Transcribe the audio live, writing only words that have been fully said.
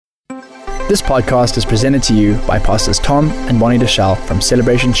This podcast is presented to you by Pastors Tom and Bonnie Deshal from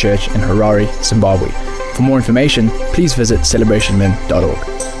Celebration Church in Harare, Zimbabwe. For more information, please visit celebrationmen.org.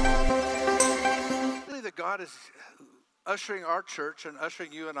 I believe that God is ushering our church and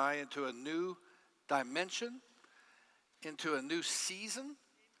ushering you and I into a new dimension, into a new season,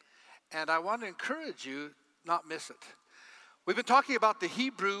 and I want to encourage you not miss it. We've been talking about the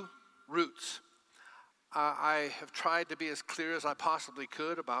Hebrew roots. I have tried to be as clear as I possibly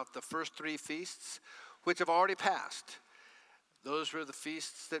could about the first three feasts, which have already passed. Those were the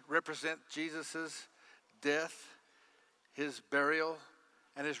feasts that represent Jesus' death, his burial,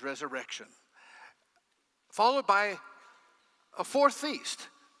 and his resurrection. Followed by a fourth feast.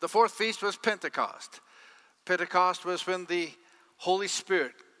 The fourth feast was Pentecost. Pentecost was when the Holy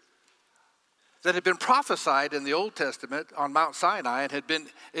Spirit that had been prophesied in the Old Testament on Mount Sinai and had been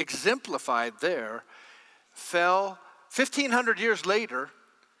exemplified there fell 1,500 years later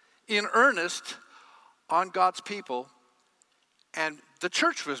in earnest on God's people, and the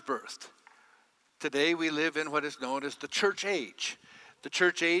church was birthed. Today we live in what is known as the church age. The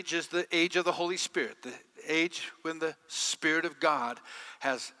church age is the age of the Holy Spirit, the age when the Spirit of God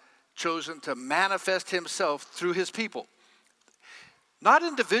has chosen to manifest himself through his people. Not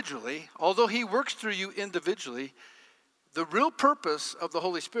individually, although he works through you individually, the real purpose of the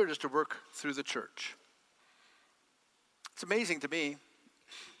Holy Spirit is to work through the church. It's amazing to me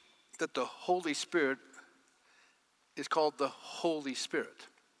that the Holy Spirit is called the Holy Spirit.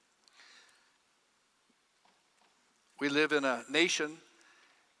 We live in a nation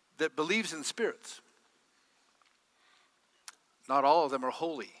that believes in spirits. Not all of them are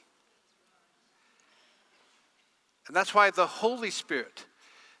holy. And that's why the Holy Spirit,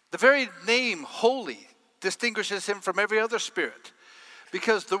 the very name holy, distinguishes him from every other spirit.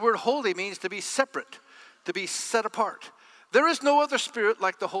 Because the word holy means to be separate, to be set apart. There is no other spirit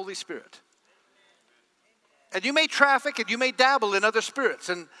like the Holy Spirit. And you may traffic and you may dabble in other spirits,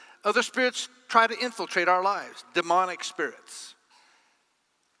 and other spirits try to infiltrate our lives. Demonic spirits.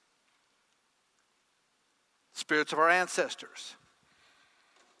 Spirits of our ancestors.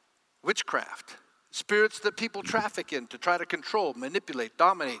 Witchcraft. Spirits that people traffic in to try to control, manipulate,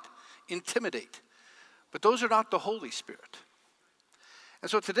 dominate, intimidate. But those are not the Holy Spirit. And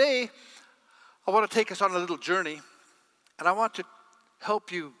so today, I want to take us on a little journey, and I want to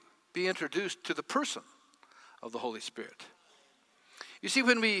help you be introduced to the person of the Holy Spirit. You see,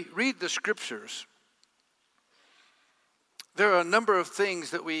 when we read the scriptures, there are a number of things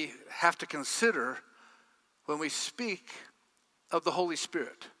that we have to consider when we speak of the Holy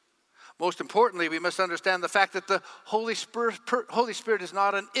Spirit. Most importantly, we must understand the fact that the Holy Spirit is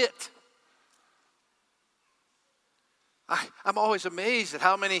not an it. I'm always amazed at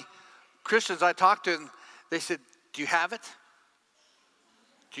how many Christians I talk to, and they said, "Do you have it?"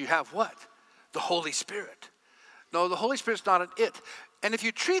 Do you have what? The Holy Spirit. No, the Holy Spirit's not an it. And if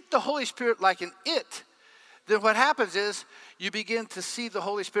you treat the Holy Spirit like an it, then what happens is you begin to see the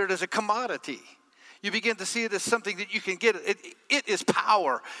Holy Spirit as a commodity. You begin to see it as something that you can get. It is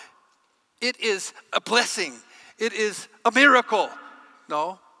power. It is a blessing. It is a miracle.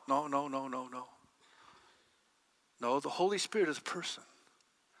 No. No, the Holy Spirit is a person.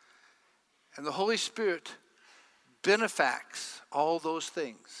 And the Holy Spirit benefacts all those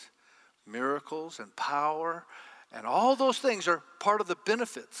things. Miracles and power and all those things are part of the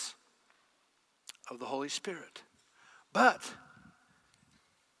benefits of the Holy Spirit. But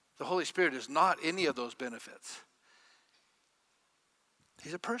the Holy Spirit is not any of those benefits.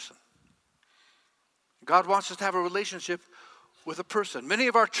 He's a person. God wants us to have a relationship with a person. Many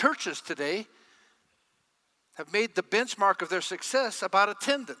of our churches today have made the benchmark of their success about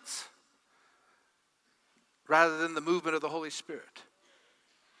attendance rather than the movement of the Holy Spirit.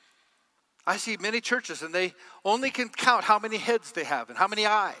 I see many churches and they only can count how many heads they have and how many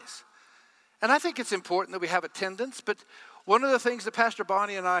eyes. And I think it's important that we have attendance, but one of the things that Pastor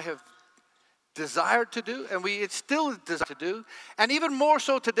Bonnie and I have desired to do, and it's still desire to do, and even more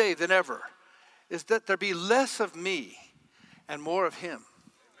so today than ever, is that there be less of me and more of him.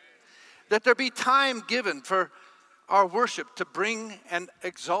 That there be time given for our worship to bring and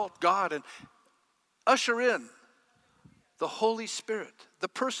exalt God and usher in the Holy Spirit, the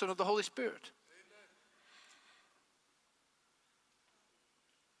person of the Holy Spirit.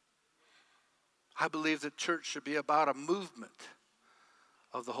 I believe that church should be about a movement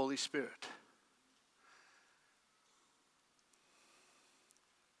of the Holy Spirit.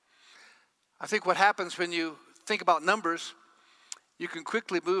 I think what happens when you think about numbers, you can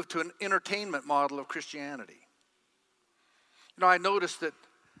quickly move to an entertainment model of Christianity. You know, I noticed that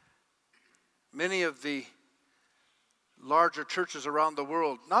many of the larger churches around the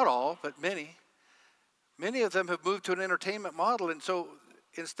world, not all, but many of them have moved to an entertainment model. And so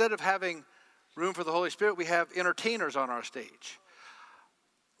instead of having room for the Holy Spirit, we have entertainers on our stage.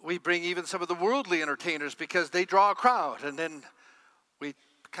 We bring even some of the worldly entertainers because they draw a crowd, and then we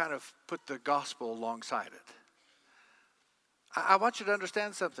kind of put the gospel alongside it. I want you to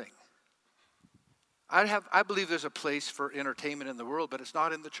understand something. I believe there's a place for entertainment in the world, but it's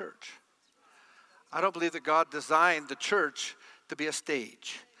not in the church. I don't believe that God designed the church to be a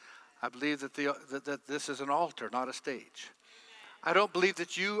stage. I believe that that this is an altar, not a stage. I don't believe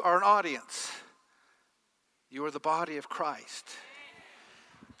that you are an audience. You are the body of Christ.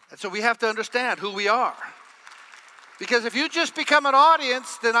 And so we have to understand who we are. Because if you just become an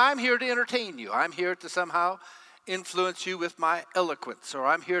audience, then I'm here to entertain you. I'm here to somehow influence you with my eloquence, or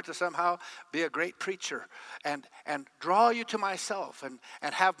I'm here to somehow be a great preacher and draw you to myself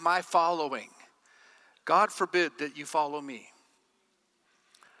and have my following. God forbid that you follow me.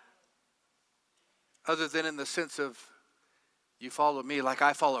 Other than in the sense of you follow me like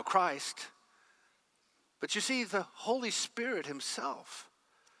I follow Christ. But you see, the Holy Spirit himself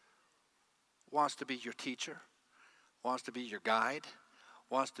wants to be your teacher, wants to be your guide,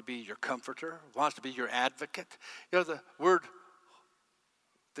 wants to be your comforter, wants to be your advocate. You know, the word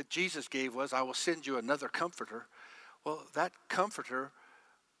that Jesus gave was, I will send you another comforter. Well, that comforter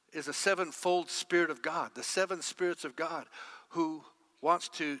is a sevenfold Spirit of God, the seven spirits of God, who wants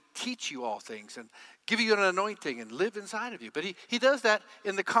to teach you all things and give you an anointing and live inside of you. But he does that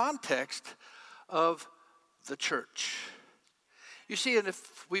in the context of the church. You see, and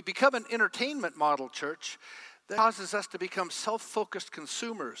if we become an entertainment model church, that causes us to become self-focused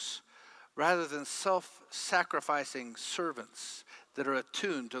consumers rather than self-sacrificing servants that are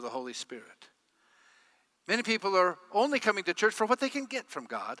attuned to the Holy Spirit. Many people are only coming to church for what they can get from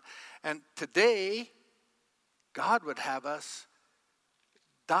God. And today, God would have us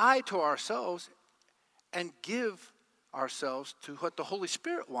die to ourselves and give ourselves to what the Holy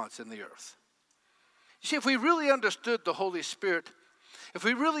Spirit wants in the earth. You see, if we really understood the Holy Spirit, if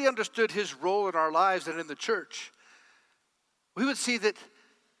we really understood his role in our lives and in the church, we would see that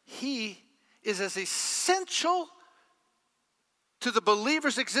he is as essential to the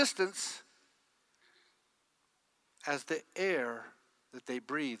believer's existence as the air that they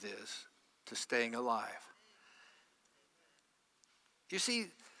breathe is to staying alive. You see,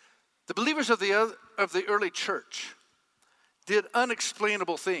 the believers of the early church did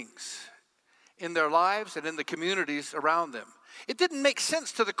unexplainable things in their lives and in the communities around them. It didn't make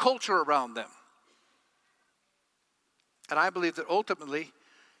sense to the culture around them. And I believe that ultimately,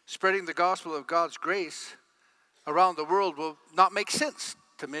 spreading the gospel of God's grace around the world will not make sense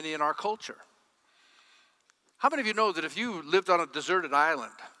to many in our culture. How many of you know that if you lived on a deserted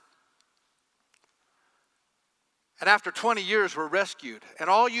island and after 20 years were rescued and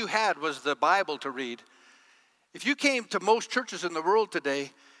all you had was the Bible to read, if you came to most churches in the world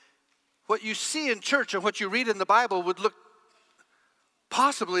today, what you see in church and what you read in the Bible would look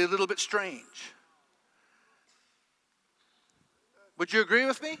possibly a little bit strange. Would you agree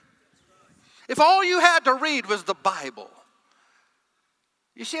with me? If all you had to read was the Bible.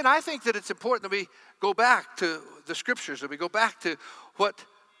 You see, and I think that it's important that we go back to the scriptures, that we go back to what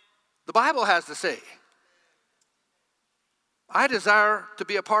the Bible has to say. I desire to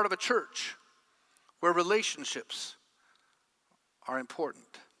be a part of a church where relationships are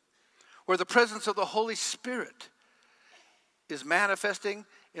important, where the presence of the Holy Spirit is manifesting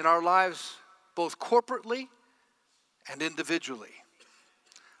in our lives both corporately and individually.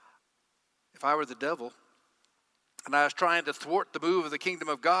 If I were the devil and I was trying to thwart the move of the kingdom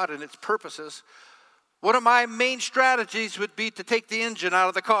of God and its purposes, one of my main strategies would be to take the engine out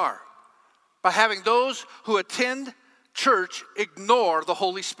of the car by having those who attend church ignore the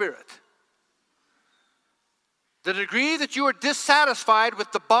Holy Spirit. The degree that you are dissatisfied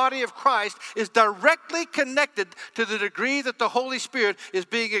with the body of Christ is directly connected to the degree that the Holy Spirit is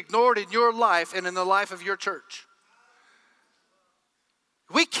being ignored in your life and in the life of your church.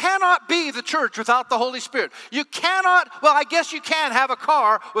 We cannot be the church without the Holy Spirit. You cannot, well, I guess you can have a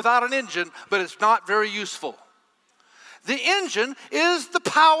car without an engine, but it's not very useful. The engine is the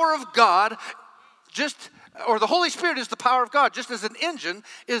power of God, or the Holy Spirit is the power of God, just as an engine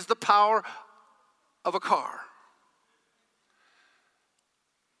is the power of a car.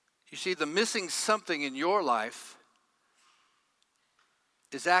 You see, the missing something in your life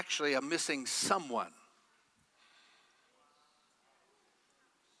is actually a missing someone.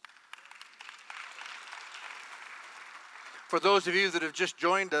 For those of you that have just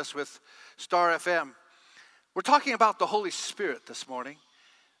joined us with Star FM, we're talking about the Holy Spirit this morning.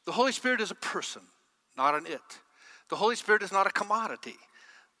 The Holy Spirit is a person, not an it. The Holy Spirit is not a commodity.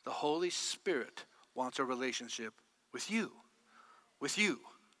 The Holy Spirit wants a relationship with you. With you.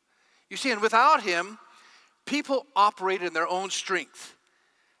 You see, and without him, people operate in their own strength.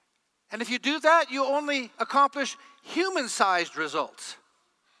 And if you do that, you only accomplish human-sized results.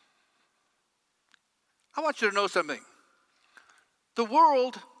 I want you to know something. The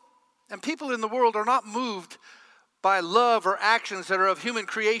world and people in the world are not moved by love or actions that are of human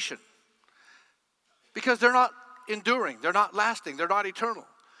creation, because they're not enduring, they're not lasting, they're not eternal.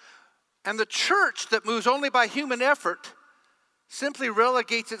 And the church that moves only by human effort simply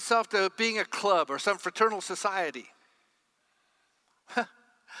relegates itself to being a club or some fraternal society.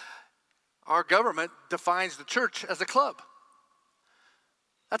 Our government defines the church as a club.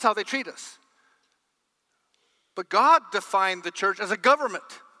 That's how they treat us. But God defined the church as a government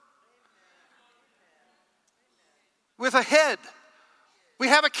with a head. We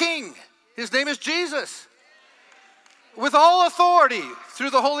have a king. His name is Jesus. With all authority through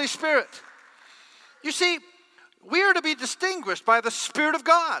the Holy Spirit. You see, we are to be distinguished by the Spirit of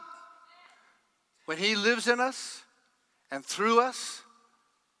God. When he lives in us and through us,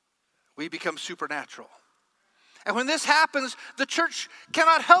 we become supernatural. And when this happens, the church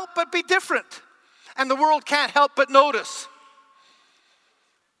cannot help but be different. And the world can't help but notice.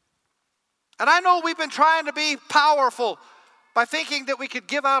 And I know we've been trying to be powerful by thinking that we could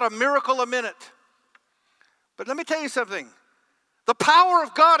give out a miracle a minute. But let me tell you something. The power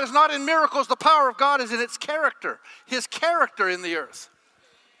of God is not in miracles. The power of God is in its character. His character in the earth.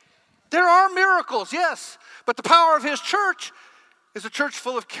 There are miracles, yes. But the power of his church is a church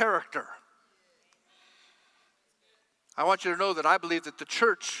full of character. I want you to know that I believe that the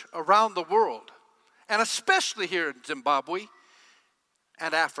church around the world, and especially here in Zimbabwe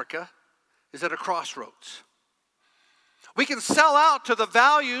and Africa, is at a crossroads. We can sell out to the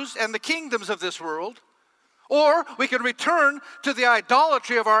values and the kingdoms of this world, or we can return to the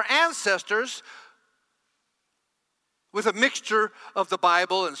idolatry of our ancestors with a mixture of the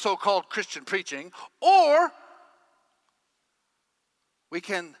Bible and so-called Christian preaching, or we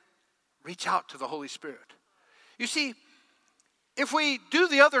can reach out to the Holy Spirit. You see, if we do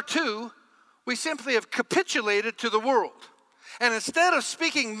the other two, we simply have capitulated to the world. And instead of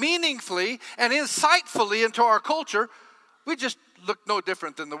speaking meaningfully and insightfully into our culture, we just look no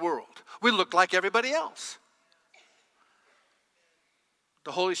different than the world. We look like everybody else.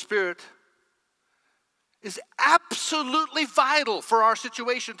 The Holy Spirit is absolutely vital for our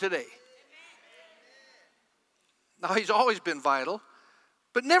situation today. Now, he's always been vital,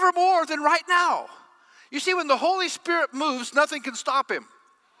 but never more than right now. You see, when the Holy Spirit moves, nothing can stop him.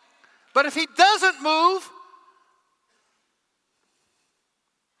 But if he doesn't move,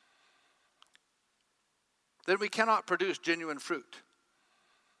 then we cannot produce genuine fruit.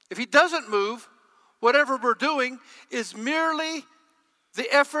 If he doesn't move, whatever we're doing is merely the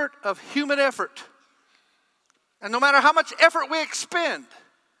effort of human effort. And no matter how much effort we expend,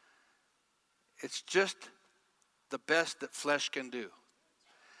 it's just the best that flesh can do.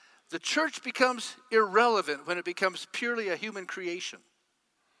 The church becomes irrelevant when it becomes purely a human creation.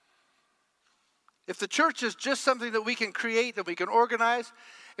 If the church is just something that we can create, that we can organize,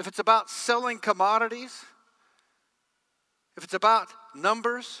 if it's about selling commodities, if it's about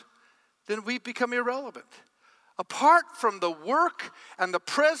numbers, then we become irrelevant. Apart from the work and the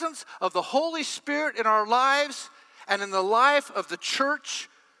presence of the Holy Spirit in our lives and in the life of the church,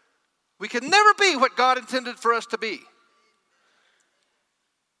 we can never be what God intended for us to be.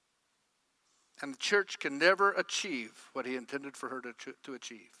 And the church can never achieve what he intended for her to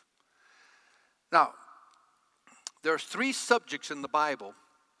achieve. Now, there's 3 subjects in the Bible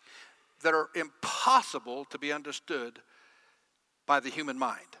that are impossible to be understood by the human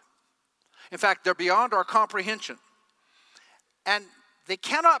mind. In fact, they're beyond our comprehension. And they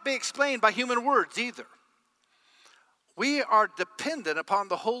cannot be explained by human words either. We are dependent upon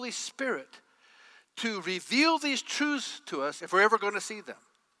the Holy Spirit to reveal these truths to us if we're ever going to see them.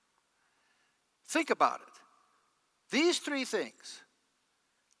 Think about it. These 3 things,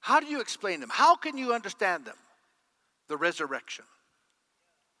 how do you explain them? How can you understand them? The resurrection.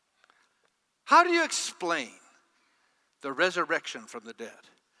 How do you explain the resurrection from the dead?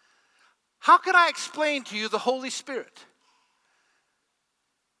 How can I explain to you the Holy Spirit?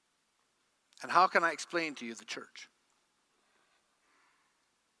 And how can I explain to you the church?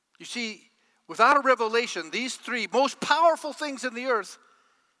 You see, without a revelation, these 3 most powerful things in the earth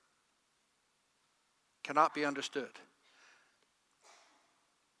cannot be understood.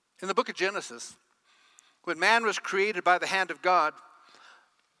 In the book of Genesis, when man was created by the hand of God,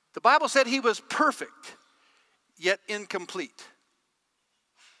 the Bible said he was perfect, yet incomplete.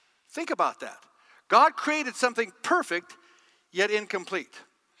 Think about that. God created something perfect, yet incomplete.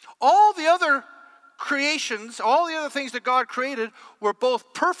 All the other creations, all the other things that God created were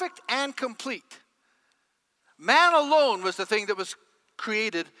both perfect and complete. Man alone was the thing that was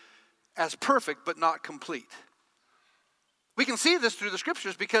created as perfect but not complete. We can see this through the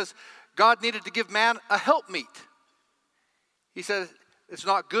scriptures because God needed to give man a helpmeet. He said it's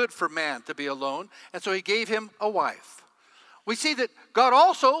not good for man to be alone, and so he gave him a wife. We see that God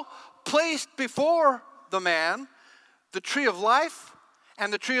also placed before the man the tree of life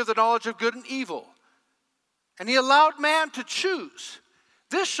and the tree of the knowledge of good and evil. And he allowed man to choose.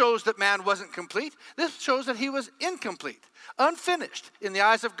 This shows that man wasn't complete. This shows that he was incomplete, unfinished. In the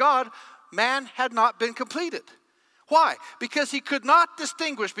eyes of God, man had not been completed. Why? Because he could not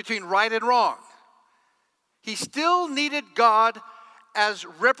distinguish between right and wrong. He still needed God as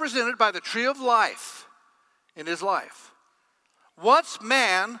represented by the tree of life in his life. Once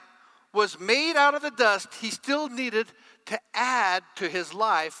man was made out of the dust, he still needed to add to his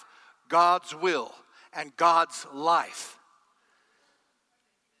life God's will and God's life.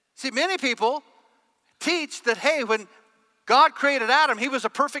 See, many people teach that, hey, when God created Adam, he was a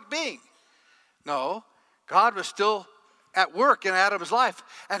perfect being. No, God was still at work in Adam's life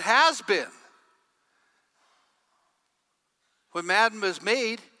and has been. When man was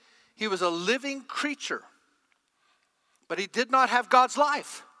made, he was a living creature. But he did not have God's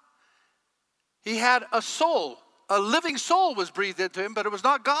life. He had a soul. A living soul was breathed into him, but it was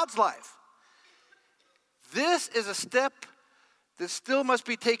not God's life. This is a step that still must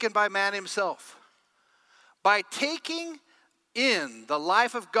be taken by man himself. By taking in the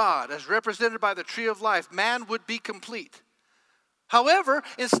life of God as represented by the tree of life, man would be complete. However,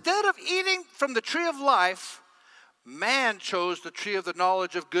 instead of eating from the tree of life, man chose the tree of the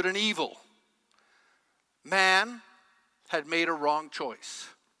knowledge of good and evil. Man had made a wrong choice,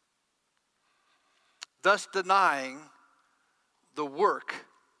 thus denying the work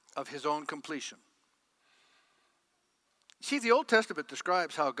of his own completion. See, the Old Testament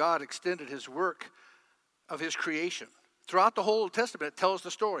describes how God extended his work of his creation. Throughout the whole Old Testament, it tells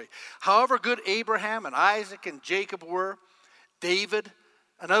the story. However good Abraham and Isaac and Jacob were, David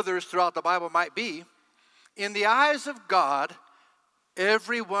and others throughout the Bible might be, in the eyes of God,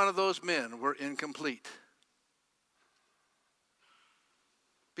 every one of those men were incomplete.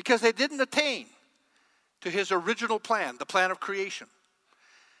 Because they didn't attain to his original plan, the plan of creation.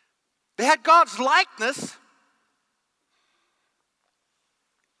 They had God's likeness,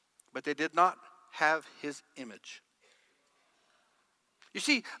 but they did not have his image. You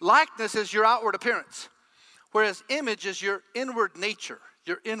see, likeness is your outward appearance, whereas image is your inward nature,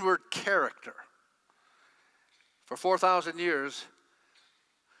 your inward character. For 4,000 years,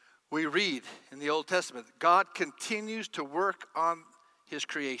 we read in the Old Testament, God continues to work on his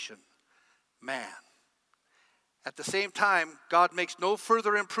creation, man. At the same time, God makes no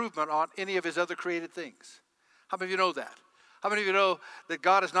further improvement on any of his other created things. How many of you know that? How many of you know that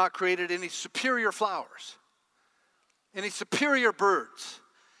God has not created any superior flowers, any superior birds,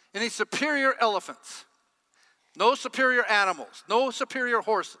 any superior elephants, no superior animals, no superior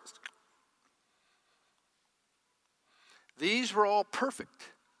horses? These were all perfect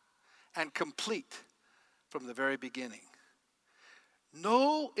and complete from the very beginning.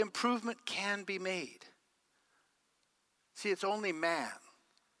 No improvement can be made. See, it's only man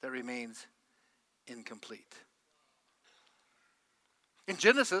that remains incomplete. In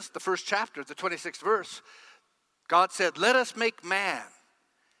Genesis, the first chapter, the 26th verse, God said, "Let us make man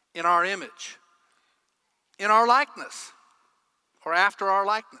in our image, in our likeness, or after our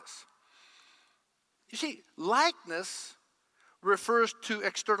likeness." You see, likeness refers to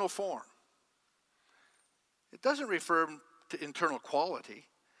external form. It doesn't refer to internal quality.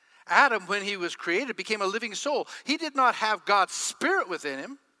 Adam, when he was created, became a living soul. He did not have God's Spirit within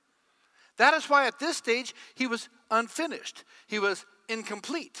him. That is why at this stage he was unfinished. He was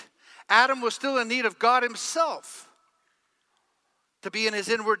incomplete. Adam was still in need of God himself to be in his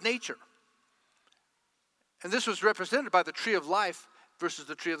inward nature. And this was represented by the tree of life versus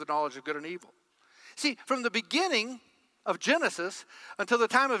the tree of the knowledge of good and evil. See, from the beginning of Genesis until the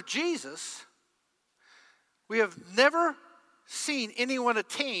time of Jesus, we have never seen anyone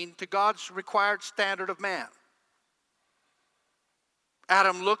attain to God's required standard of man.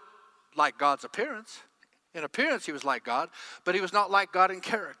 Adam looked like God's appearance. In appearance, he was like God, but he was not like God in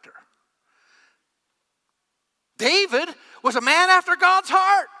character. David was a man after God's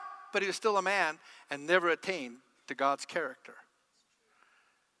heart, but he was still a man and never attained to God's character.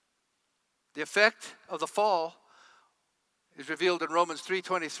 The effect of the fall is revealed in Romans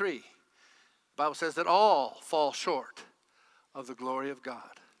 3:23. The Bible says that all fall short of the glory of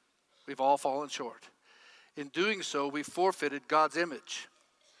God. We've all fallen short. In doing so, we forfeited God's image.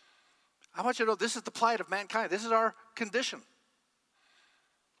 I want you to know this is the plight of mankind. This is our condition.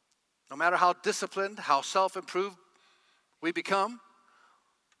 No matter how disciplined, how self-improved we become,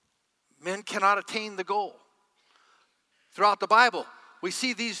 men cannot attain the goal. Throughout the Bible, we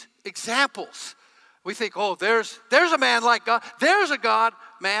see these examples. We think, oh, there's a man like God. There's a God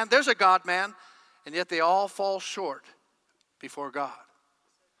man. There's a God man. And yet they all fall short before God.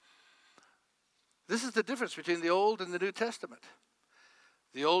 This is the difference between the Old and the New Testament.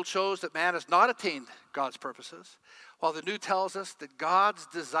 The Old shows that man has not attained God's purposes, while the New tells us that God's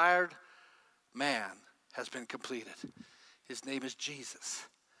desired man has been completed. His name is Jesus.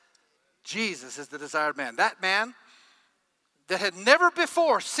 Jesus is the desired man. That man that had never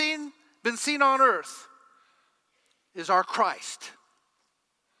before been seen on earth is our Christ.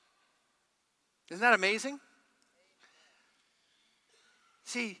 Isn't that amazing?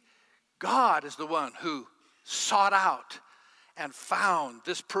 See, God is the one who sought out and found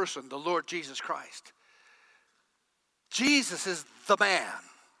this person, the Lord Jesus Christ. Jesus is the man,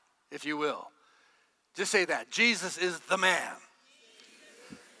 if you will. Just say that. Jesus is the man.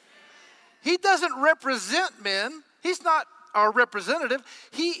 He doesn't represent men. He's not our representative.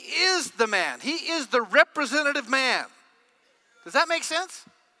 He is the man. He is the representative man. Does that make sense?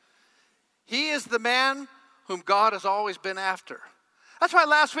 He is the man whom God has always been after. That's why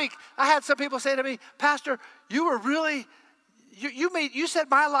last week I had some people say to me, Pastor, you were really, you said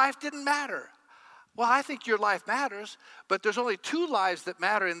my life didn't matter. Well, I think your life matters, but there's only two lives that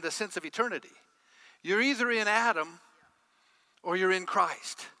matter in the sense of eternity. You're either in Adam or you're in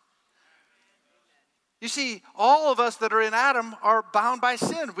Christ. You see, all of us that are in Adam are bound by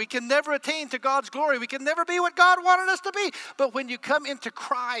sin. We can never attain to God's glory. We can never be what God wanted us to be. But when you come into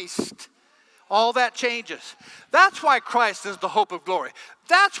Christ, all that changes. That's why Christ is the hope of glory.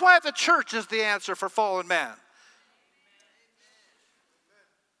 That's why the church is the answer for fallen man.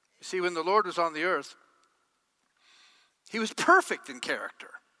 You see, when the Lord was on the earth, he was perfect in character,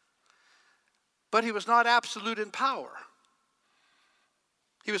 but he was not absolute in power.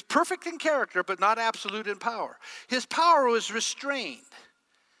 He was perfect in character, but not absolute in power. His power was restrained.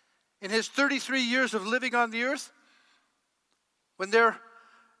 In his 33 years of living on the earth, when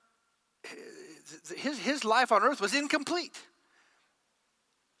his life on earth was incomplete.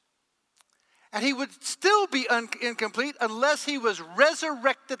 And he would still be incomplete unless he was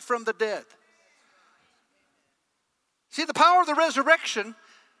resurrected from the dead. See, the power of the resurrection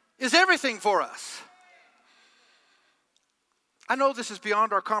is everything for us. I know this is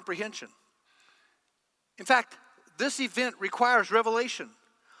beyond our comprehension. In fact, this event requires revelation.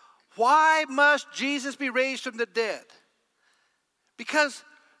 Why must Jesus be raised from the dead? Because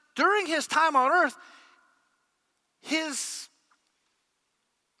during his time on earth, he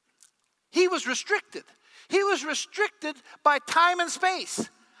was restricted. He was restricted by time and space.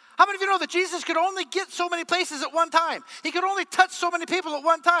 How many of you know that Jesus could only get so many places at one time? He could only touch so many people at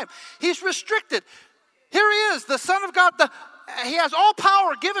one time. He's restricted. Here he is, the Son of God. He has all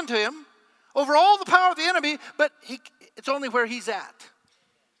power given to him over all the power of the enemy, but it's only where he's at.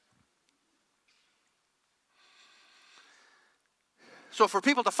 So for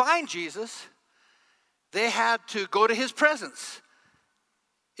people to find Jesus, they had to go to his presence.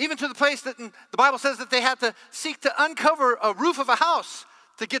 Even to the place that the Bible says that they had to seek to uncover a roof of a house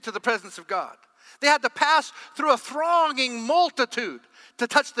to get to the presence of God. They had to pass through a thronging multitude to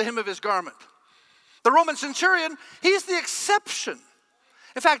touch the hem of his garment. The Roman centurion, he's the exception.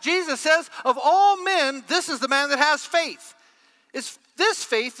 In fact, Jesus says, of all men, this is the man that has faith. It's this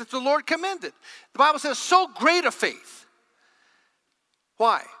faith that the Lord commended. The Bible says, so great a faith.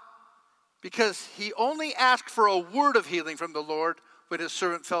 Why? Because he only asked for a word of healing from the Lord when his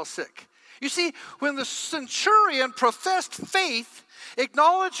servant fell sick. You see, when the centurion professed faith,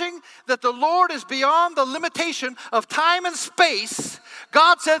 acknowledging that the Lord is beyond the limitation of time and space,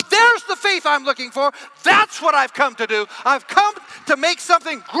 God said, there's the faith I'm looking for. That's what I've come to do. I've come to make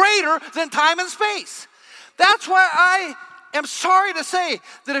something greater than time and space. That's why I am sorry to say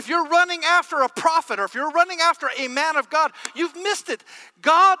that if you're running after a prophet or if you're running after a man of God, you've missed it.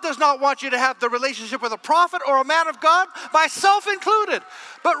 God does not want you to have the relationship with a prophet or a man of God, myself included,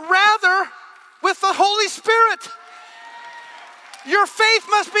 but rather with the Holy Spirit. Your faith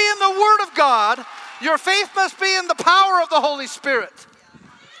must be in the Word of God. Your faith must be in the power of the Holy Spirit.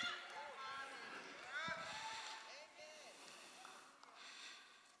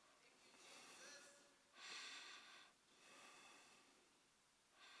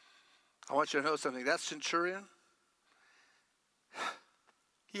 I want you to know something. That centurion,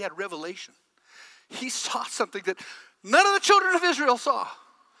 he had revelation. He saw something that none of the children of Israel saw.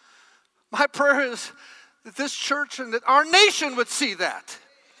 My prayer is that this church and that our nation would see that.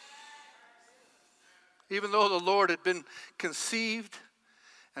 Even though the Lord had been conceived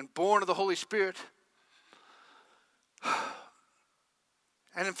and born of the Holy Spirit,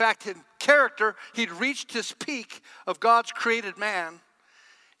 and in fact, in character, he'd reached his peak of God's created man.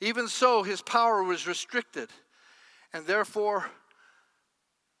 Even so, his power was restricted. And therefore,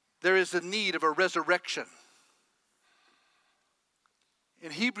 there is a need of a resurrection.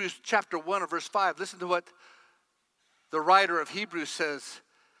 In Hebrews chapter 1 verse 5, listen to what the writer of Hebrews says,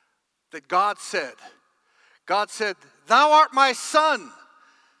 that God said, "Thou art my son.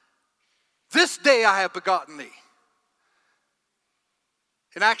 This day I have begotten thee."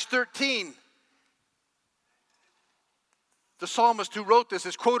 In Acts 13, the psalmist who wrote this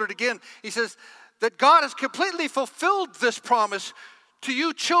is quoted again. He says that God has completely fulfilled this promise to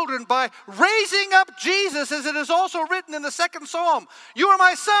you children by raising up Jesus, as it is also written in the second psalm. "You are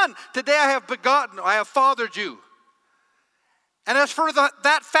my son. Today I have begotten, I have fathered you." And as for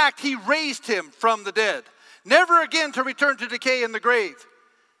that fact, he raised him from the dead, never again to return to decay in the grave.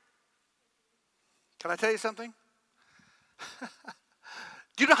 Can I tell you something?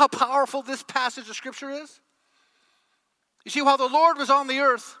 Do you know how powerful this passage of Scripture is? You see, while the Lord was on the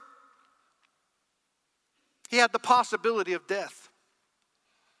earth, he had the possibility of death.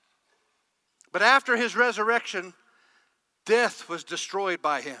 But after his resurrection, death was destroyed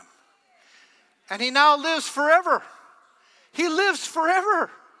by him. And he now lives forever. He lives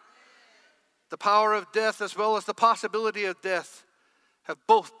forever. The power of death as well as the possibility of death have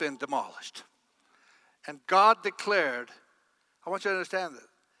both been demolished. And God declared, I want you to understand that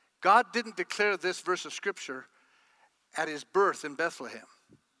God didn't declare this verse of Scripture at his birth in Bethlehem,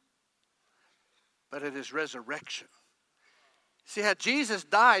 but at his resurrection. See, had Jesus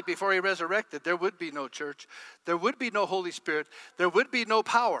died before he resurrected, there would be no church. There would be no Holy Spirit. There would be no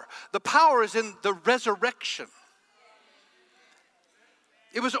power. The power is in the resurrection.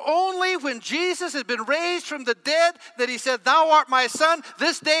 It was only when Jesus had been raised from the dead that he said, "Thou art my son,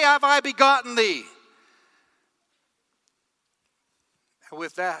 this day have I begotten thee." And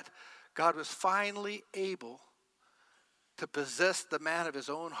with that, God was finally able to possess the man of his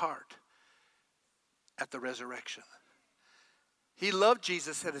own heart at the resurrection. He loved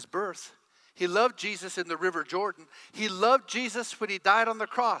Jesus at his birth. He loved Jesus in the River Jordan. He loved Jesus when he died on the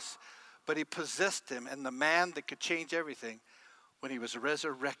cross. But he possessed him and the man that could change everything when he was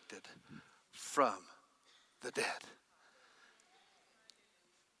resurrected from the dead.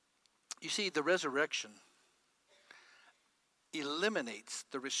 You see, the resurrection eliminates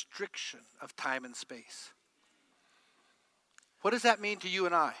the restriction of time and space. What does that mean to you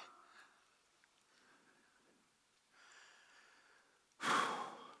and I?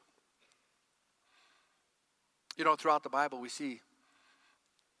 You know, throughout the Bible we see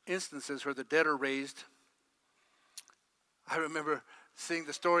instances where the dead are raised. I remember seeing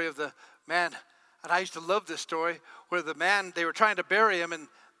the story of the man, and I used to love this story, where the man, they were trying to bury him, and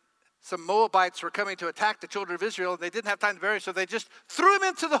some Moabites were coming to attack the children of Israel, and they didn't have time to bury him, so they just threw him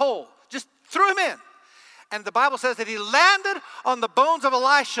into the hole. Just threw him in. And the Bible says that he landed on the bones of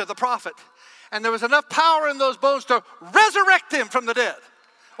Elisha, the prophet. And there was enough power in those bones to resurrect him from the dead,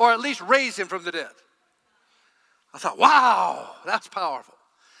 or at least raise him from the dead. I thought, wow, that's powerful.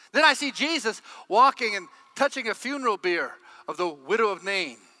 Then I see Jesus walking and touching a funeral bier of the widow of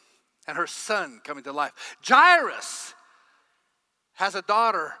Nain and her son coming to life. Jairus has a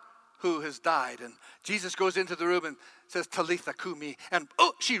daughter who has died, and Jesus goes into the room and says, "Talitha cumi," and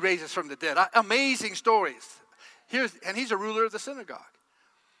she raises from the dead. Amazing stories. And he's a ruler of the synagogue.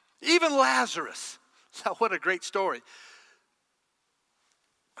 Even Lazarus, what a great story,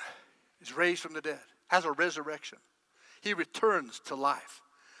 is raised from the dead, has a resurrection. He returns to life.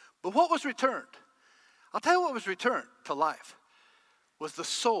 But what was returned? I'll tell you what was returned to life was the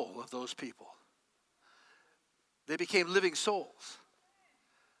soul of those people. They became living souls.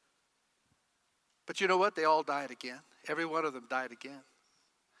 But you know what? They all died again. Every one of them died again.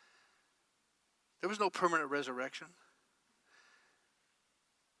 There was no permanent resurrection.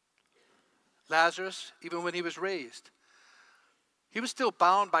 Lazarus, even when he was raised, he was still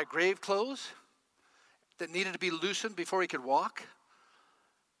bound by grave clothes that needed to be loosened before he could walk.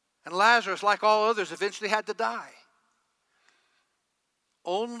 And Lazarus, like all others, eventually had to die.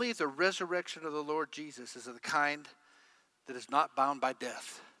 Only the resurrection of the Lord Jesus is of the kind that is not bound by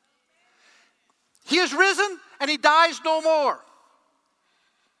death. He is risen and he dies no more.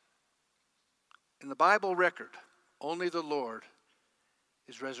 In the Bible record, only the Lord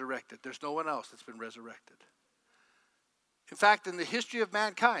is resurrected. There's no one else that's been resurrected. In fact, in the history of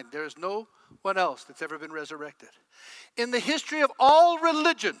mankind, there is no one else that's ever been resurrected. In the history of all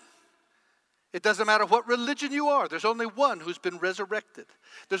religion, It doesn't matter what religion you are. There's only one who's been resurrected.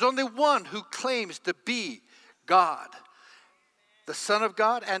 There's only one who claims to be God, the Son of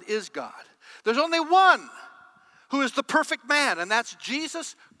God and is God. There's only one who is the perfect man, and that's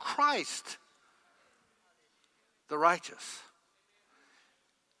Jesus Christ, the righteous.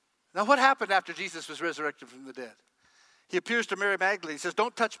 Now, what happened after Jesus was resurrected from the dead? He appears to Mary Magdalene. He says,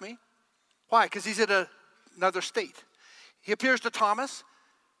 don't touch me. Why? Because he's in another state. He appears to Thomas,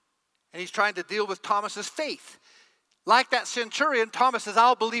 and he's trying to deal with Thomas's faith. Like that centurion, Thomas says,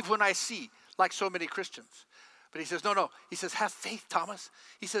 I'll believe when I see, like so many Christians. But he says, no. He says, have faith, Thomas.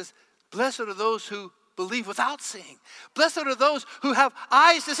 He says, blessed are those who believe without seeing. Blessed are those who have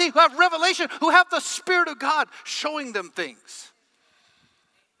eyes to see, who have revelation, who have the Spirit of God showing them things.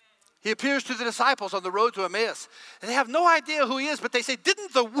 He appears to the disciples on the road to Emmaus. And they have no idea who he is, but they say,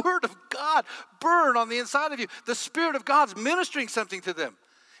 didn't the word of God burn on the inside of you? The Spirit of God's ministering something to them.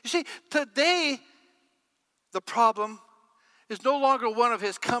 You see, today, the problem is no longer one of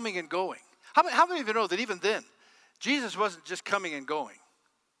his coming and going. How many of you know that even then, Jesus wasn't just coming and going?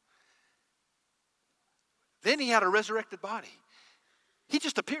 Then he had a resurrected body. He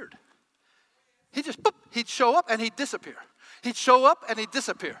just appeared. He'd show up and he'd disappear. He'd show up and he'd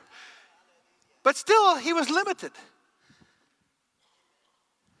disappear. But still, he was limited.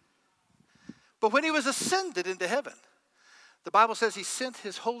 But when he was ascended into heaven, the Bible says he sent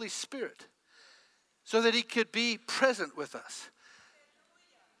his Holy Spirit so that he could be present with us,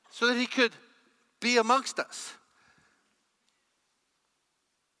 so that he could be amongst us.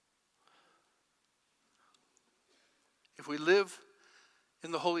 If we live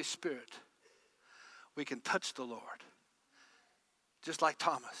in the Holy Spirit, we can touch the Lord. Just like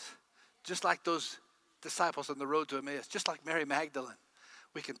Thomas, just like those disciples on the road to Emmaus, just like Mary Magdalene,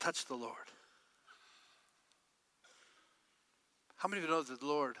 we can touch the Lord. How many of you know that the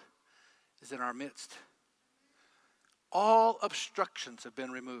Lord is in our midst? All obstructions have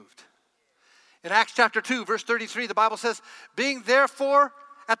been removed. In Acts chapter 2, verse 33, the Bible says, being therefore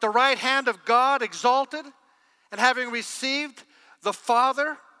at the right hand of God exalted, and having received the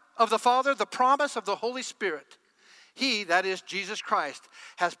promise of the Holy Spirit, he, that is Jesus Christ,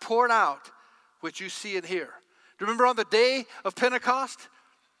 has poured out which you see and hear. Do you remember on the day of Pentecost?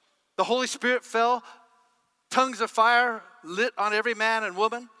 The Holy Spirit fell, tongues of fire lit on every man and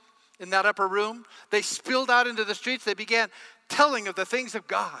woman in that upper room. They spilled out into the streets. They began telling of the things of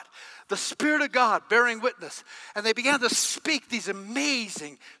God, the Spirit of God bearing witness. And they began to speak these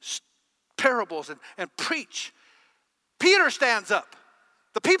amazing parables and preach. Peter stands up.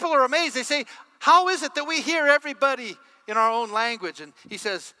 The people are amazed. They say, how is it that we hear everybody in our own language? And he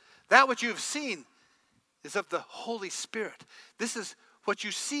says, that which you have seen is of the Holy Spirit. This is what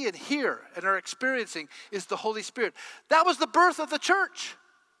you see and hear and are experiencing is the Holy Spirit. That was the birth of the church.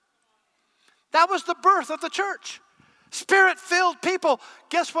 That was the birth of the church. Spirit-filled people.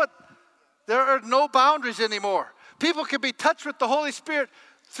 Guess what? There are no boundaries anymore. People can be touched with the Holy Spirit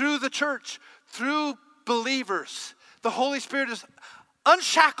through the church, through believers. The Holy Spirit is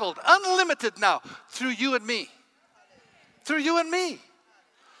unshackled, unlimited now through you and me. Through you and me.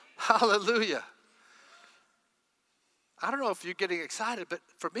 Hallelujah. I don't know if you're getting excited, but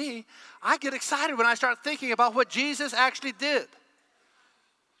for me, I get excited when I start thinking about what Jesus actually did.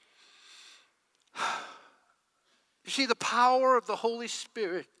 You see, the power of the Holy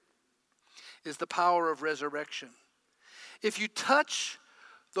Spirit is the power of resurrection. If you touch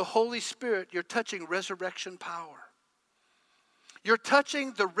the Holy Spirit, you're touching resurrection power. You're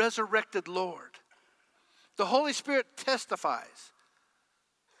touching the resurrected Lord. The Holy Spirit testifies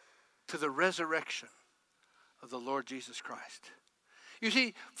to the resurrection of the Lord Jesus Christ. You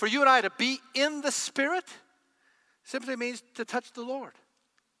see, for you and I to be in the Spirit simply means to touch the Lord.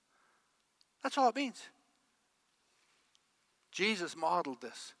 That's all it means. Jesus modeled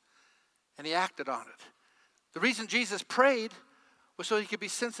this, and he acted on it. The reason Jesus prayed was so he could be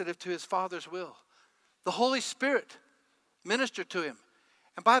sensitive to his Father's will. The Holy Spirit ministered to him.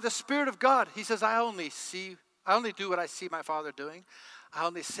 And by the Spirit of God, he says, I only do what I see my Father doing. I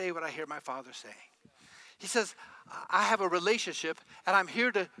only say what I hear my Father saying. He says, I have a relationship, and I'm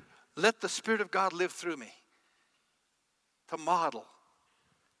here to let the Spirit of God live through me, to model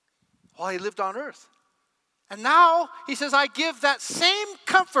while he lived on earth. And now, he says, I give that same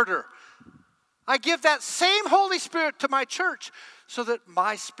comforter, I give that same Holy Spirit to my church so that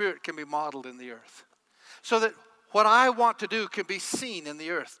my spirit can be modeled in the earth. So that what I want to do can be seen in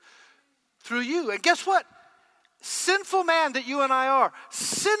the earth through you. And guess what? Sinful man that you and I are,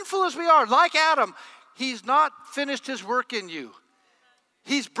 sinful as we are, like Adam, he's not finished his work in you.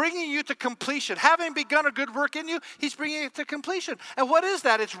 He's bringing you to completion. Having begun a good work in you, he's bringing it to completion. And what is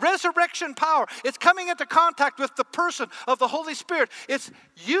that? It's resurrection power. It's coming into contact with the person of the Holy Spirit. It's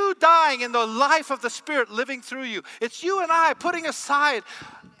you dying in the life of the Spirit living through you. It's you and I putting aside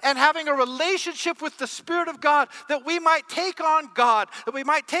and having a relationship with the Spirit of God, that we might take on God, that we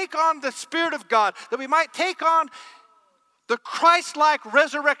might take on the Spirit of God, that we might take on the Christ-like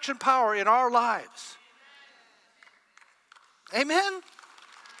resurrection power in our lives. Amen?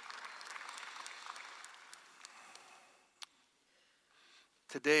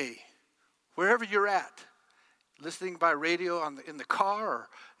 Today, wherever you're at, listening by radio in the car or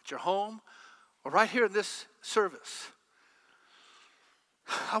at your home or right here in this service,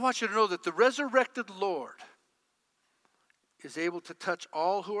 I want you to know that the resurrected Lord is able to touch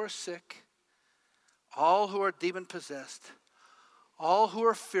all who are sick, all who are demon-possessed, all who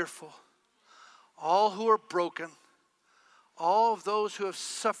are fearful, all who are broken, all of those who have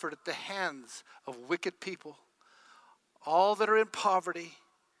suffered at the hands of wicked people, all that are in poverty.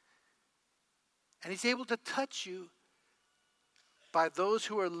 And he's able to touch you by those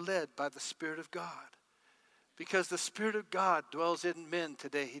who are led by the Spirit of God. Because the Spirit of God dwells in men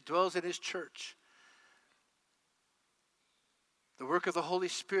today. He dwells in his church. The work of the Holy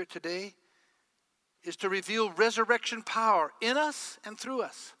Spirit today is to reveal resurrection power in us and through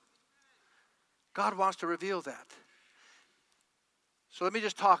us. God wants to reveal that. So let me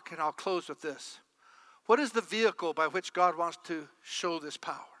just talk and I'll close with this. What is the vehicle by which God wants to show this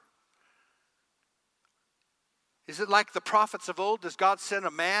power? Is it like the prophets of old? Does God send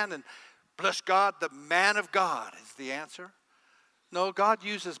a man and bless God? The man of God is the answer. No, God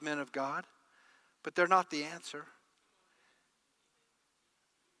uses men of God, but they're not the answer.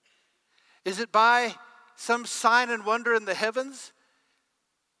 Is it by some sign and wonder in the heavens?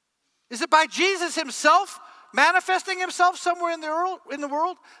 Is it by Jesus himself manifesting himself somewhere in the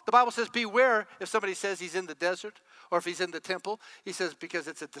world? The Bible says, beware if somebody says he's in the desert or if he's in the temple. He says, because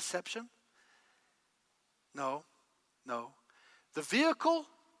it's a deception. No. The vehicle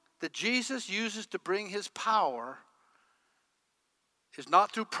that Jesus uses to bring his power is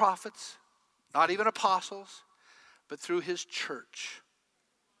not through prophets, not even apostles, but through his church.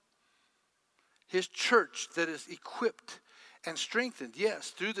 His church that is equipped and strengthened,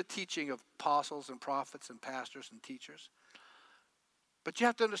 yes, through the teaching of apostles and prophets and pastors and teachers. But you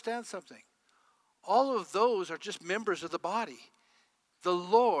have to understand something. All of those are just members of the body. The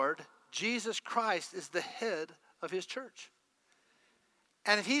Lord, Jesus Christ, is the head of his church.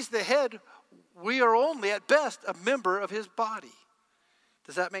 And if he's the head, we are only at best a member of his body.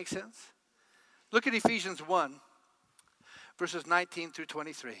 Does that make sense? Look at Ephesians 1, verses 19 through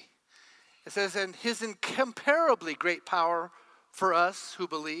 23. It says, and his incomparably great power for us who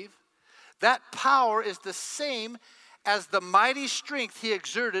believe, that power is the same as the mighty strength he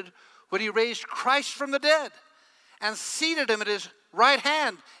exerted when he raised Christ from the dead and seated him at his right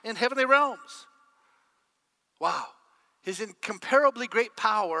hand in heavenly realms. Wow. His incomparably great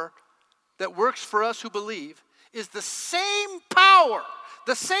power that works for us who believe is the same power,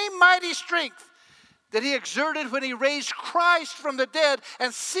 the same mighty strength that he exerted when he raised Christ from the dead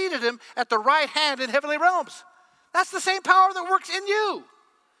and seated him at the right hand in heavenly realms. That's the same power that works in you.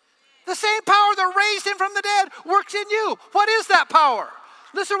 The same power that raised him from the dead works in you. What is that power?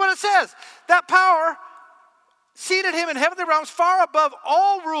 Listen to what it says. That power seated him in heavenly realms far above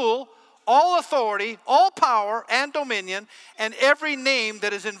all rule, all authority, all power and dominion, and every name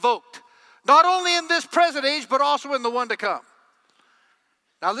that is invoked. Not only in this present age, but also in the one to come.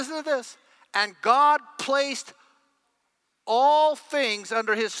 Now listen to this. And God placed all things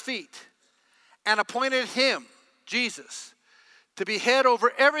under his feet and appointed him, Jesus, to be head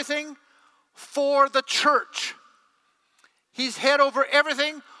over everything for the church. He's head over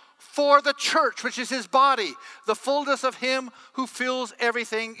everything for the church, which is his body, the fullness of him who fills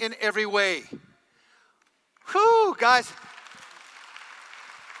everything in every way. Whew, guys.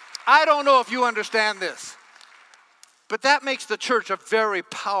 I don't know if you understand this, but that makes the church a very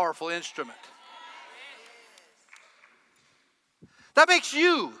powerful instrument. That makes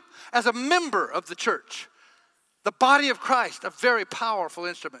you, as a member of the church, the body of Christ, a very powerful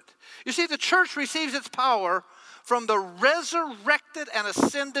instrument. You see, the church receives its power from the resurrected and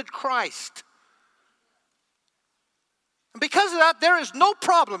ascended Christ. And because of that, there is no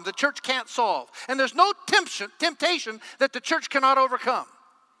problem the church can't solve. And there's no temptation that the church cannot overcome.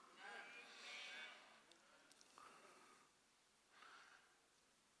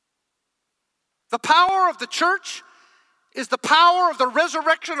 The power of the church is the power of the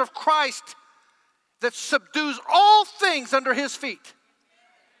resurrection of Christ that subdues all things under his feet.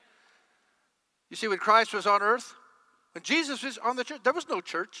 You see, when Christ was on earth, When Jesus was on the church, there was no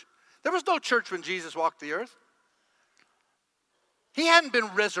church. There was no church when Jesus walked the earth. He hadn't been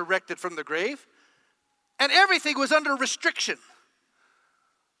resurrected from the grave. And everything was under restriction.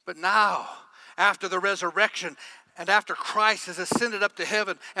 But now, after the resurrection, and after Christ has ascended up to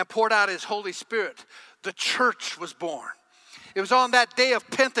heaven and poured out his Holy Spirit, the church was born. It was on that day of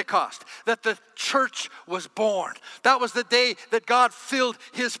Pentecost that the church was born. That was the day that God filled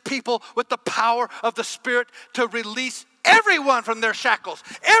his people with the power of the Spirit to release everyone from their shackles,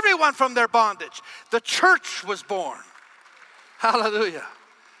 everyone from their bondage. The church was born. Hallelujah.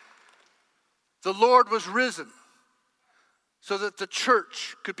 The Lord was risen so that the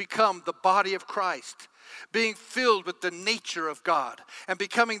church could become the body of Christ, being filled with the nature of God and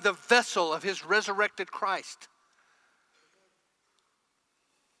becoming the vessel of his resurrected Christ.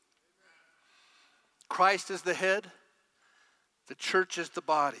 Christ is the head, the church is the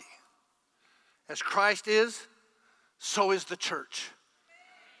body. As Christ is, so is the church.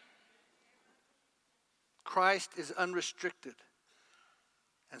 Christ is unrestricted,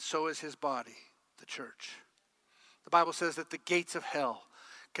 and so is his body, the church. The Bible says that the gates of hell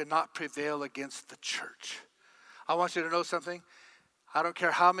cannot prevail against the church. I want you to know something. I don't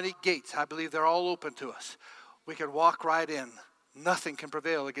care how many gates, I believe they're all open to us. We can walk right in. Nothing can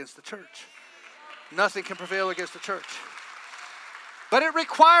prevail against the church. Nothing can prevail against the church. But it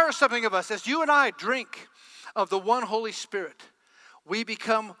requires something of us. As you and I drink of the one Holy Spirit, we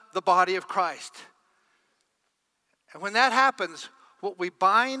become the body of Christ. And when that happens, what we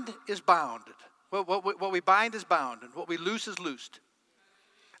bind is bound. What we bind is bound, and what we loose is loosed.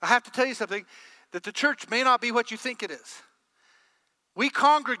 I have to tell you something, that the church may not be what you think it is. We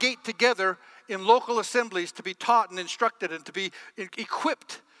congregate together in local assemblies to be taught and instructed and to be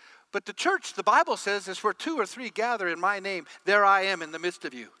equipped. But the church, the Bible says, is where 2 or 3 gather in my name, there I am in the midst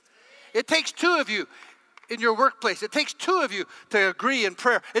of you. It takes 2 of you in your workplace. It takes 2 of you to agree in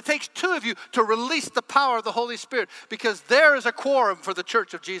prayer. It takes 2 of you to release the power of the Holy Spirit, because there is a quorum for the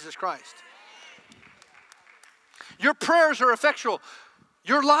church of Jesus Christ. Your prayers are effectual.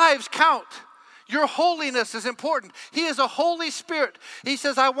 Your lives count. Your holiness is important. He is a Holy Spirit. He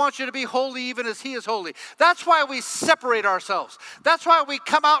says, I want you to be holy even as he is holy. That's why we separate ourselves. That's why we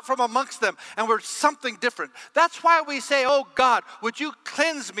come out from amongst them and we're something different. That's why we say, oh God, would you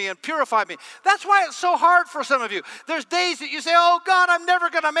cleanse me and purify me? That's why it's so hard for some of you. There's days that you say, oh God, I'm never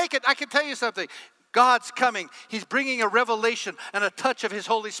going to make it. I can tell you something. God's coming. He's bringing a revelation and a touch of his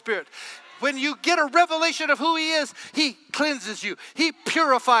Holy Spirit. When you get a revelation of who he is, he cleanses you. He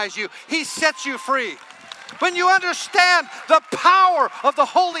purifies you. He sets you free. When you understand the power of the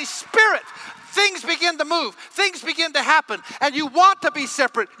Holy Spirit, things begin to move. Things begin to happen. And you want to be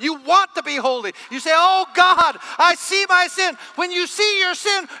separate. You want to be holy. You say, oh God, I see my sin. When you see your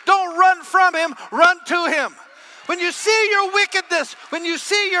sin, don't run from him. Run to him. When you see your wickedness, when you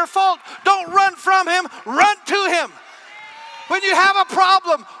see your fault, don't run from him. Run to him. When you have a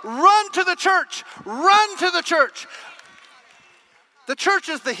problem, run to the church. Run to the church. The church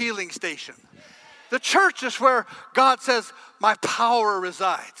is the healing station. The church is where God says, my power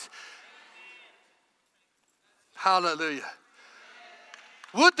resides. Hallelujah.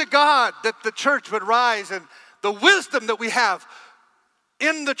 Would to God that the church would rise and the wisdom that we have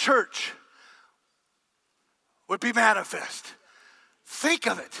in the church would be manifest. Think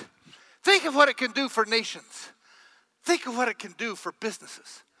of it. Think of what it can do for nations. Think of what it can do for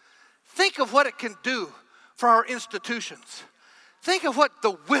businesses. Think of what it can do for our institutions. Think of what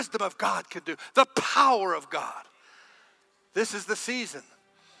the wisdom of God can do, the power of God. This is the season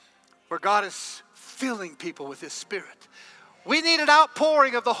where God is filling people with his Spirit. We need an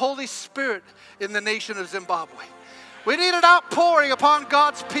outpouring of the Holy Spirit in the nation of Zimbabwe. We need an outpouring upon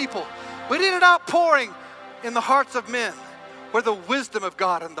God's people. We need an outpouring in the hearts of men, where the wisdom of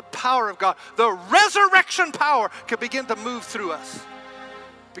God and the power of God, the resurrection power, can begin to move through us.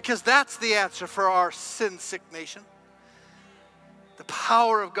 Because that's the answer for our sin-sick nation. The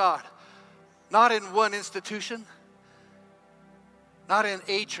power of God, not in one institution, not in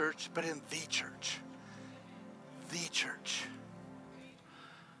a church, but in the church. The church.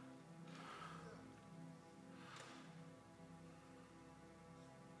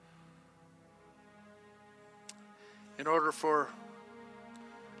 In order for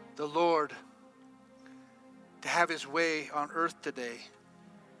the Lord to have his way on earth today,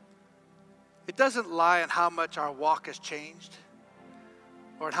 it doesn't lie in how much our walk has changed,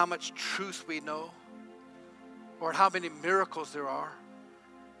 or in how much truth we know, or in how many miracles there are,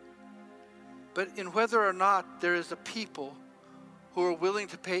 but in whether or not there is a people who are willing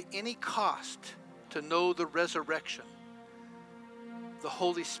to pay any cost to know the resurrection, the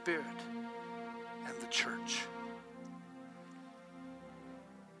Holy Spirit, and the church.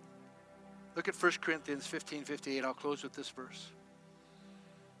 Look at 1 Corinthians 15:58. I'll close with this verse.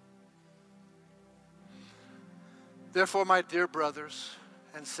 Therefore, my dear brothers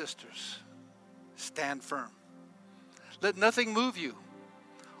and sisters, stand firm. Let nothing move you.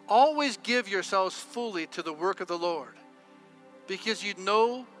 Always give yourselves fully to the work of the Lord, because you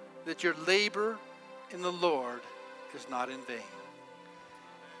know that your labor in the Lord is not in vain.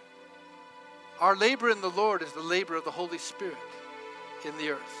 Our labor in the Lord is the labor of the Holy Spirit in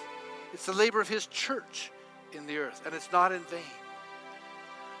the earth. It's the labor of His church in the earth, and it's not in vain.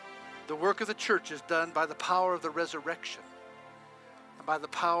 The work of the church is done by the power of the resurrection and by the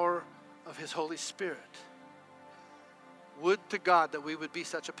power of His Holy Spirit. Would to God that we would be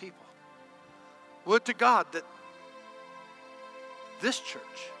such a people. Would to God that this church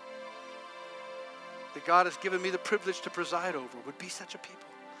that God has given me the privilege to preside over would be such a people.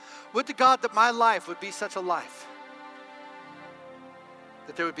 Would to God that my life would be such a life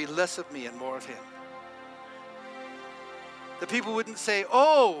that there would be less of me and more of Him. That people wouldn't say,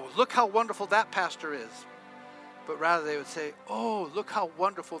 oh, look how wonderful that pastor is. But rather they would say, oh, look how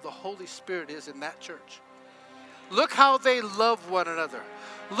wonderful the Holy Spirit is in that church. Look how they love one another.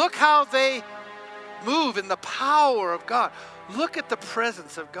 Look how they move in the power of God. Look at the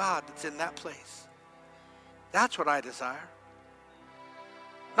presence of God that's in that place. That's what I desire.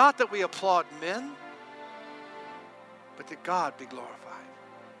 Not that we applaud men, but that God be glorified.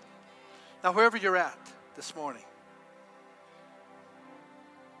 Now, wherever you're at this morning,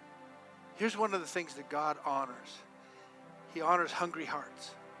 here's one of the things that God honors. He honors hungry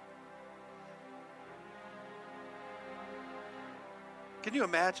hearts. Can you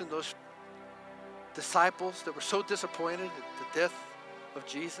imagine those disciples that were so disappointed at the death of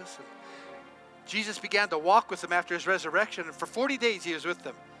Jesus? And Jesus began to walk with them after His resurrection, and for 40 days He was with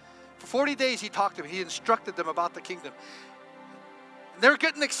them. For 40 days He talked to them. He instructed them about the kingdom. And they were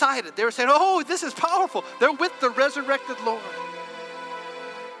getting excited. They were saying, oh, this is powerful. They're with the resurrected Lord.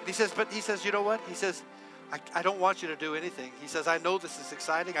 And He says, you know what? He says, I don't want you to do anything. He says, I know this is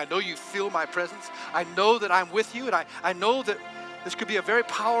exciting. I know you feel my presence. I know that I'm with you, and I know that this could be a very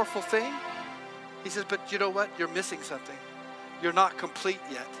powerful thing. He says, but you know what? You're missing something. You're not complete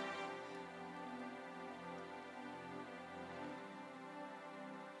yet.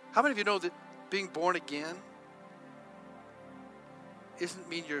 How many of you know that being born again doesn't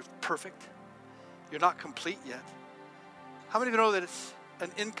mean you're perfect? You're not complete yet. How many of you know that it's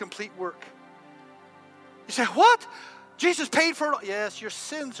an incomplete work? You say, what? Jesus paid for it all. Yes, your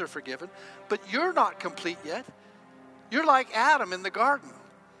sins are forgiven, but you're not complete yet. You're like Adam in the garden.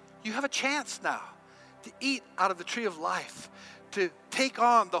 You have a chance now to eat out of the tree of life, to take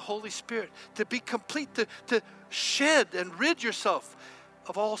on the Holy Spirit, to be complete, to shed and rid yourself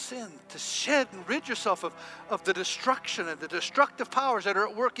of all sin, to shed and rid yourself of the destruction and the destructive powers that are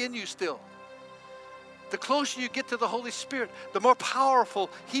at work in you still. The closer you get to the Holy Spirit, the more powerful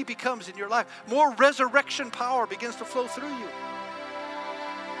He becomes in your life. More resurrection power begins to flow through you.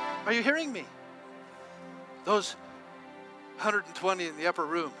 Are you hearing me? Those 120 in the upper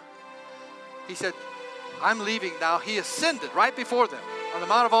room, He said, I'm leaving now. He ascended right before them on the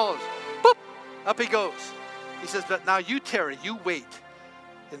Mount of Olives. Boop, up He goes. He says, but now you tarry, you wait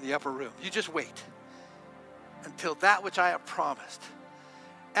in the upper room. You just wait until that which I have promised.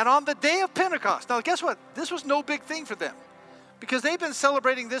 And on the day of Pentecost, now guess what? This was no big thing for them because they've been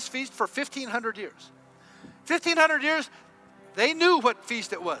celebrating this feast for 1,500 years. 1,500 years, they knew what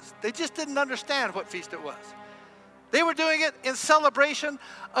feast it was. They just didn't understand what feast it was. They were doing it in celebration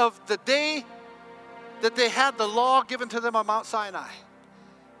of the day that they had the law given to them on Mount Sinai,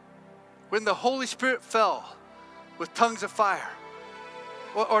 when the Holy Spirit fell with tongues of fire.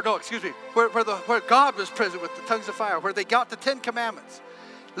 Where God was present with the tongues of fire, where they got the 10 Commandments.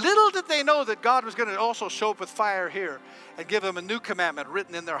 Little did they know that God was going to also show up with fire here and give them a new commandment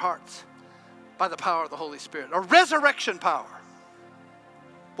written in their hearts by the power of the Holy Spirit. A resurrection power.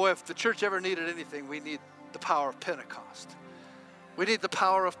 Boy, if the church ever needed anything, we need the power of Pentecost. We need the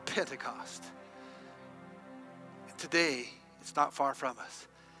power of Pentecost. And today, it's not far from us.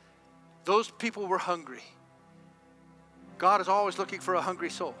 Those people were hungry. God is always looking for a hungry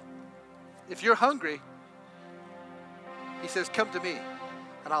soul. If you're hungry, He says, come to me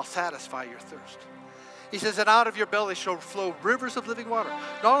and I'll satisfy your thirst. He says, and out of your belly shall flow rivers of living water.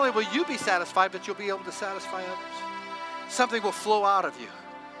 Not only will you be satisfied, but you'll be able to satisfy others. Something will flow out of you.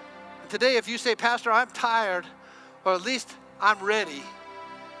 And today, if you say, Pastor, I'm tired, or at least I'm ready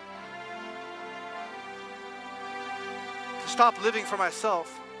to stop living for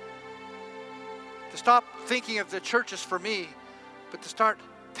myself, to stop thinking of the church as for me, but to start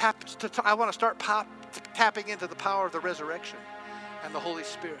I want to start tapping into the power of the resurrection and the Holy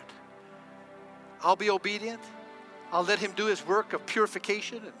Spirit. I'll be obedient. I'll let him do his work of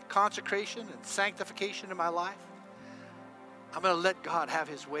purification and consecration and sanctification in my life. I'm going to let God have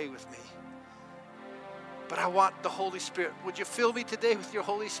his way with me. But I want the Holy Spirit. Would you fill me today with your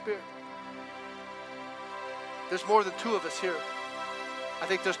Holy Spirit? There's more than 2 of us here. I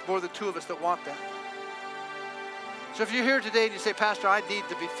think there's more than 2 of us that want that. So if you're here today and you say, Pastor, I need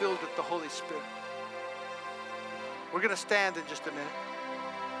to be filled with the Holy Spirit. We're going to stand in just a minute.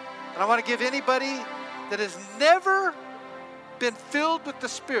 And I want to give anybody that has never been filled with the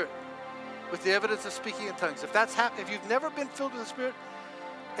Spirit, with the evidence of speaking in tongues. If that's if you've never been filled with the Spirit,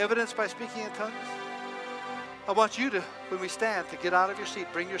 evidence by speaking in tongues, I want you to, when we stand, to get out of your seat,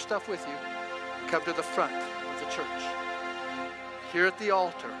 bring your stuff with you, and come to the front of the church. Here at the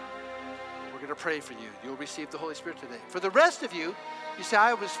altar, we're going to pray for you. You'll receive the Holy Spirit today. For the rest of you, you say,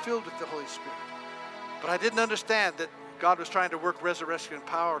 I was filled with the Holy Spirit, but I didn't understand that God was trying to work resurrection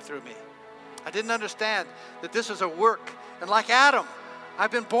power through me. I didn't understand that this is a work. And like Adam,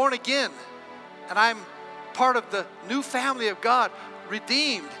 I've been born again. And I'm part of the new family of God,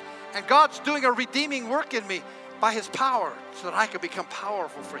 redeemed. And God's doing a redeeming work in me by his power so that I can become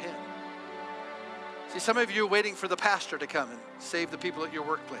powerful for him. See, some of you are waiting for the pastor to come and save the people at your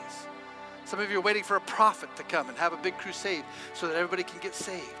workplace. Some of you are waiting for a prophet to come and have a big crusade so that everybody can get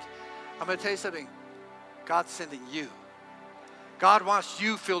saved. I'm going to tell you something. God's sending you. God wants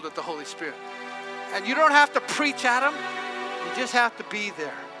you filled with the Holy Spirit. And you don't have to preach at him. You just have to be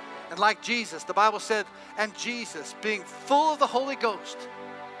there. And like Jesus, the Bible said, and Jesus, being full of the Holy Ghost,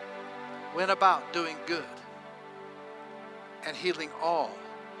 went about doing good and healing all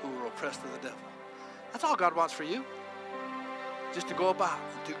who were oppressed of the devil. That's all God wants for you. Just to go about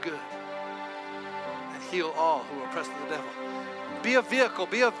and do good and heal all who are oppressed of the devil. Be a vehicle,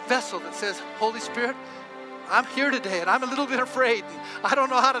 be a vessel that says, Holy Spirit, I'm here today and I'm a little bit afraid and I don't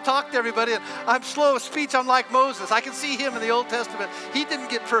know how to talk to everybody and I'm slow of speech. I'm like Moses. I can see him in the Old Testament. He didn't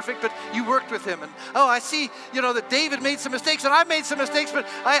get perfect, but you worked with him. And I see, that David made some mistakes and I made some mistakes, but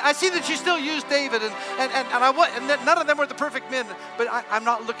I see that you still used David and none of them were the perfect men, but I'm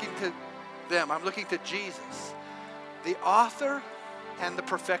not looking to them. I'm looking to Jesus, the author and the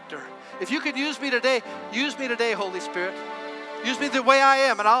perfecter. If you could use me today, Holy Spirit. Use me the way I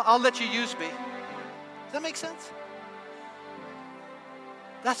am and I'll let you use me. Does that make sense?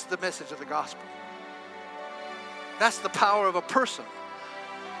 That's the message of the gospel. That's the power of a person.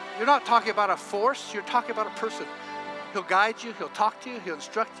 You're not talking about a force, you're talking about a person. He'll guide you, he'll talk to you, he'll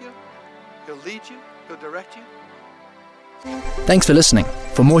instruct you, he'll lead you, he'll direct you. Thanks for listening.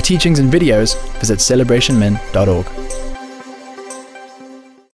 For more teachings and videos, visit celebrationmen.org.